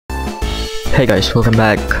Hey guys, welcome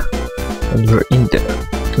back. And we're in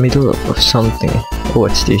the middle of something. Oh,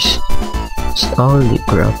 what's this? Holy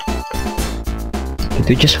crap. Did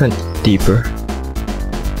we just went deeper?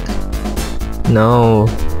 No.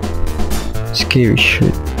 Scary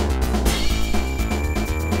shit.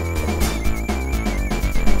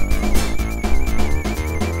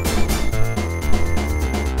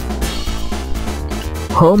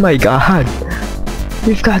 Oh my god!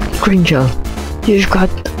 You've got green gel. You've got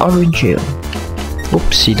orange gel.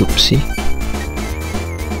 Oopsie doopsie.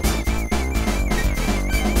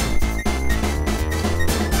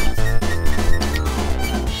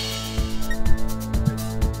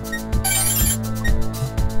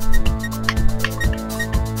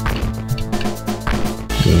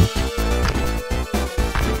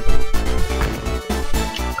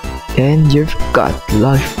 And you've got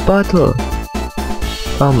life bottle.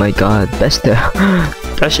 Oh my god, best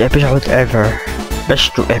episode ever.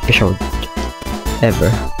 Best 2 episode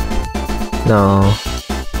ever. No.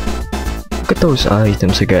 Look at those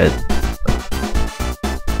items again.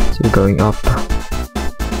 So going up.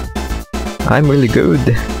 I'm really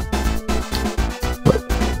good. What?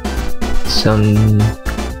 So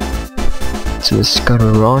let's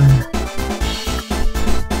gotta run.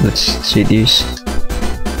 Let's see this.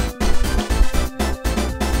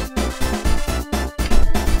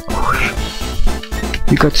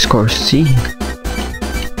 You got score C.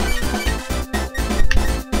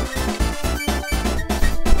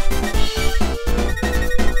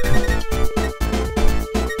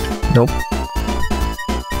 Nope.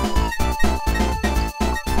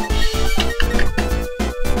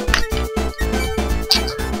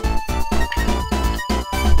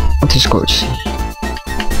 What is score C?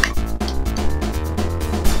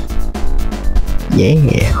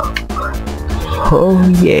 Yeah.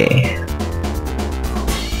 Oh yeah.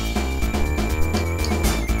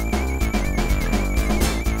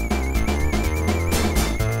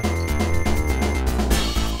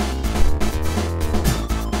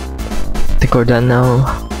 We're done now.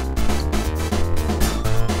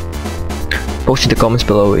 Post in the comments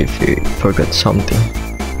below if you forgot something.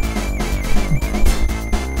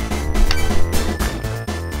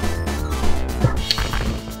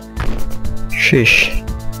 Sheesh.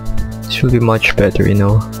 This will be much better, you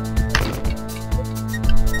know.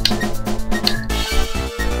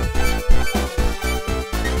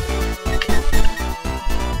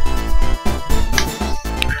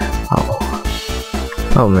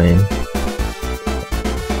 Oh man.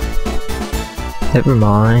 Never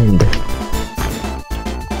mind.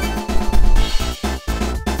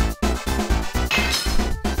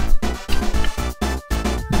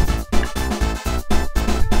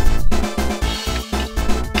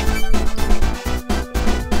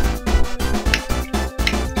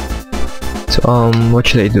 So what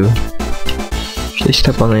should I do? Should I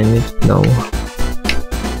step on it? No.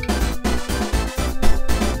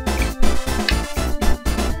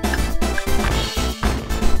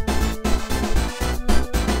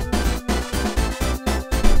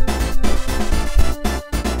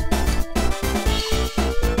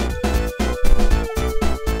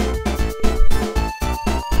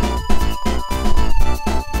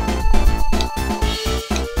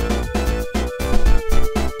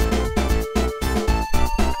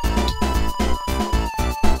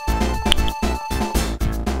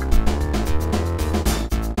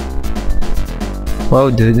 Wow,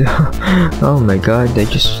 dude. Oh my god, I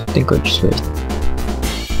just think I just wait.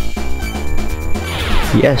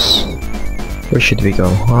 Yes. Where should we go,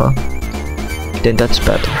 huh? Then that's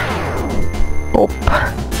better. Oop.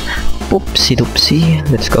 Oopsie doopsie.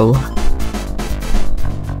 Let's go.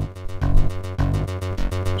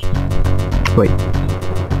 Wait.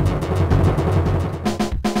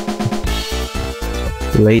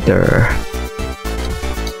 Later.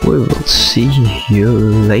 We will see you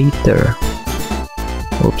later.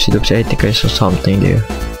 Oopsie doopsie, I think I saw something there.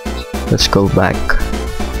 Let's go back.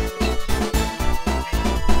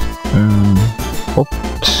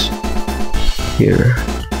 Oops. Here.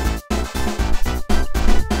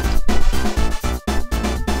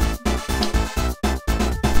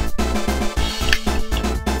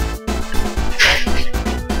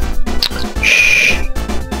 Shh.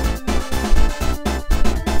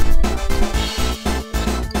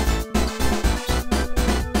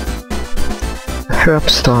 Hurry up,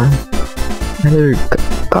 Stahn. And we're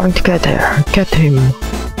going to get there. Get him.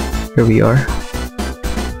 Here we are.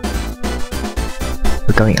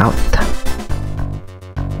 We're going out.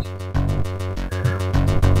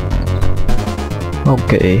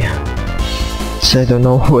 Okay. So I don't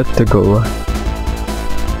know where to go.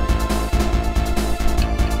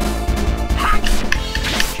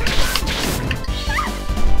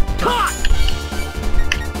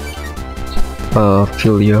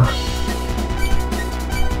 feel you.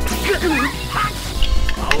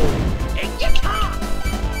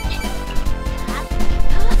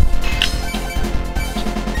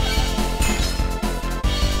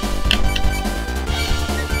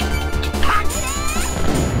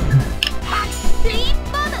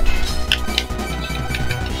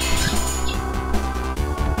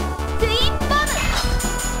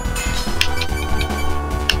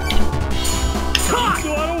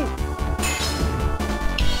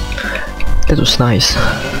 That was nice.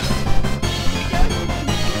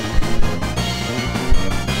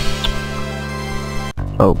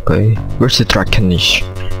 Okay, where's the Draconis?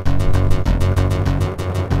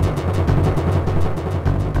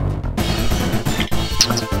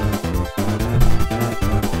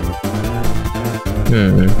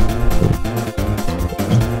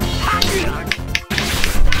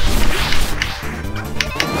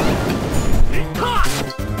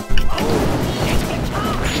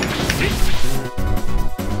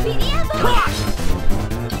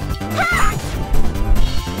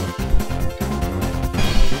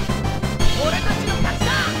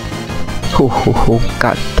 Oh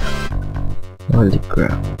god. Holy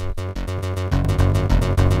crap.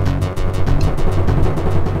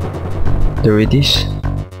 There it is.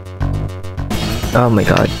 Oh my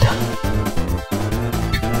god.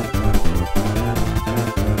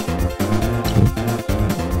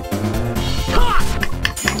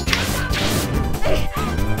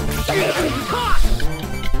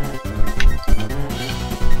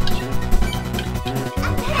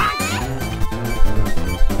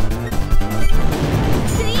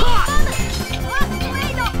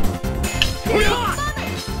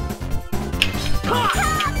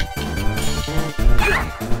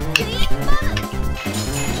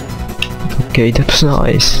 Okay, that was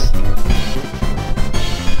nice.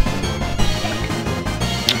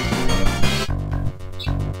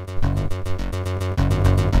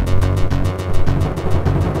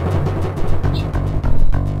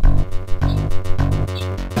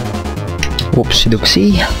 Whoopsie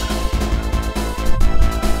doopsie.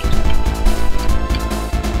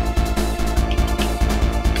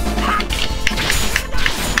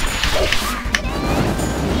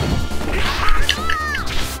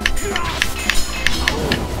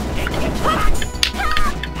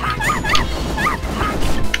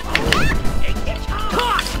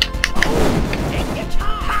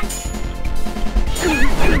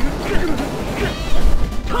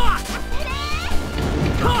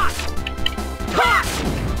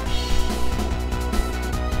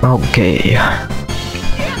 Okay.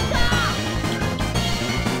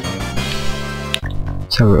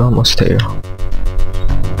 So we're almost there.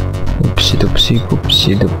 Oopsie doopsie,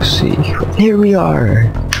 oopsie doopsie. Here we are.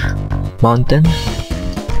 Mountain.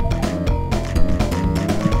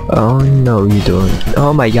 Oh no, you don't.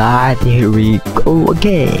 Oh my god, here we go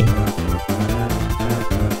again.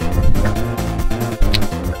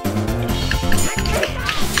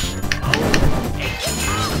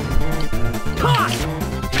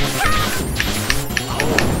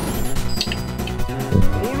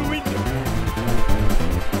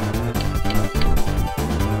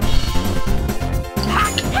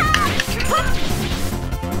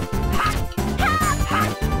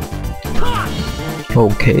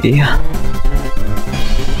 Okay.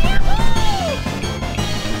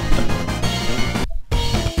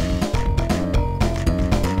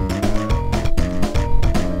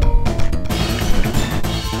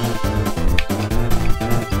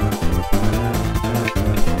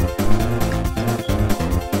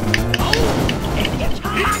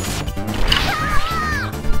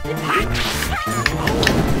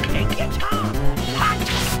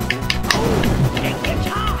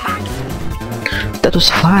 That was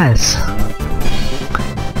fast.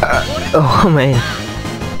 Oh man.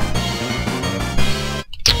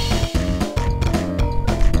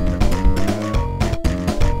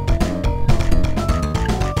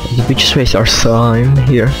 Did we just waste our time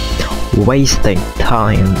here? Wasting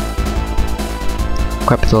time.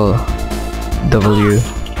 Capital W.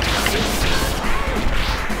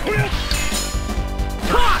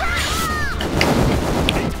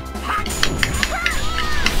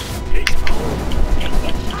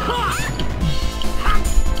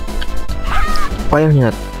 Why am I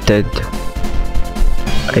not dead?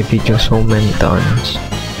 I beat you so many times.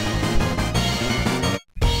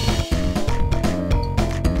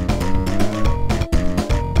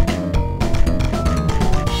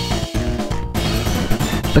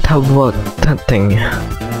 But how about that thing?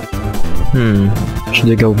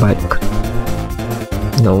 Should I go back?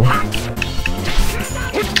 No.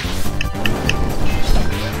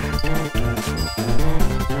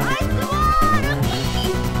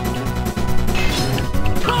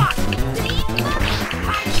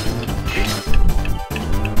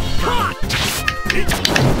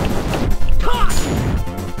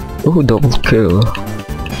 Oh, double kill.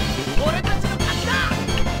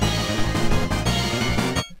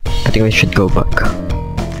 I think we should go back.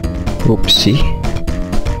 Oopsie.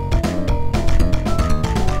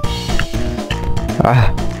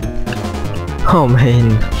 Ah. Oh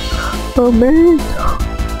man. Oh man.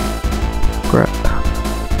 Crap.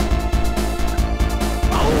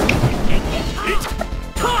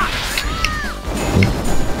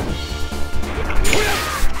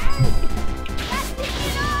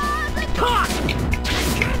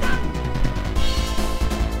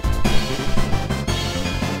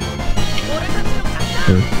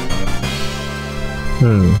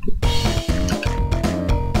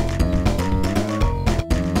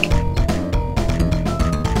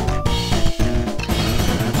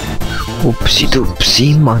 Oopsie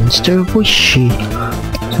doopsie, monster wishy.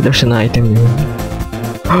 So there's an item here.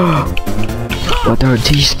 What are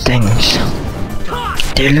these things?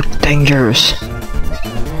 They look dangerous.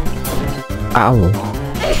 Ow.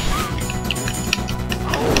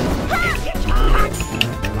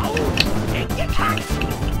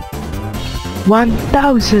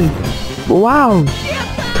 $1,000. Wow.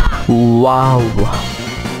 Wow.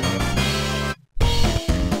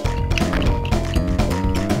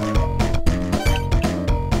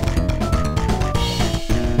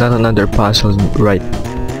 Not another puzzle, right?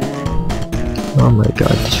 Oh my god,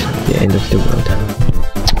 this is the end of the world.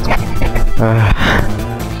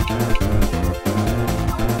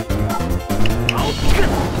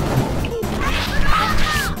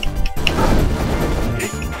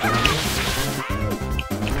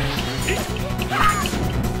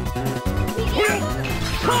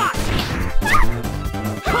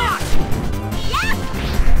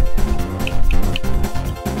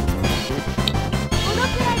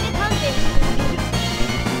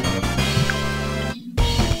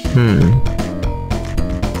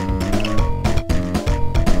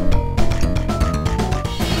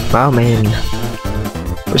 Wow man.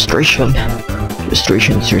 Frustration.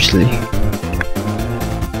 Frustration, seriously.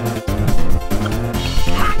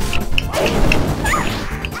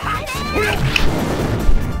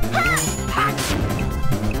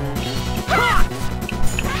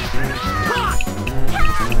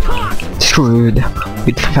 Screwed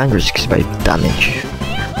with 565 damage.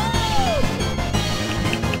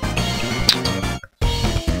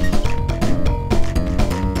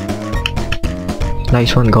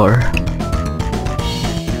 Nice one, Gar.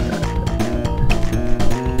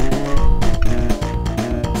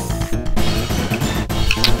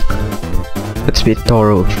 Let's be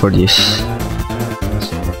thorough for this.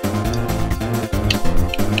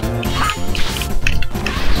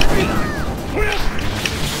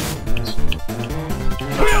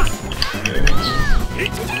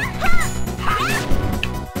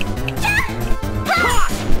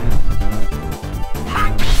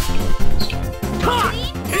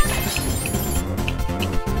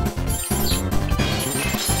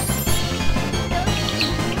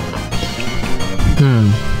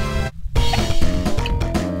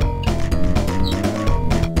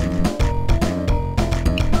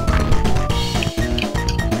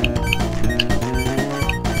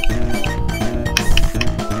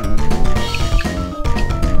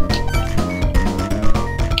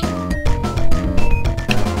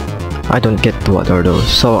 I don't get what are those.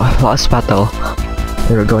 So last battle,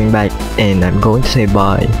 we're going back and I'm going to say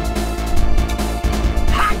bye.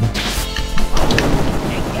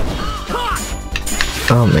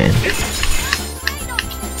 Oh man.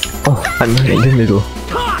 Oh, I'm in the middle.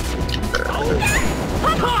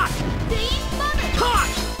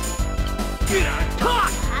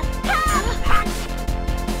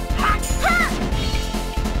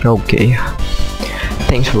 Okay.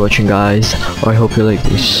 Thanks for watching, guys. I hope you like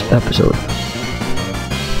this episode.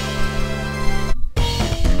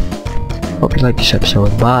 Hope you like this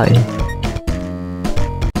episode. Bye.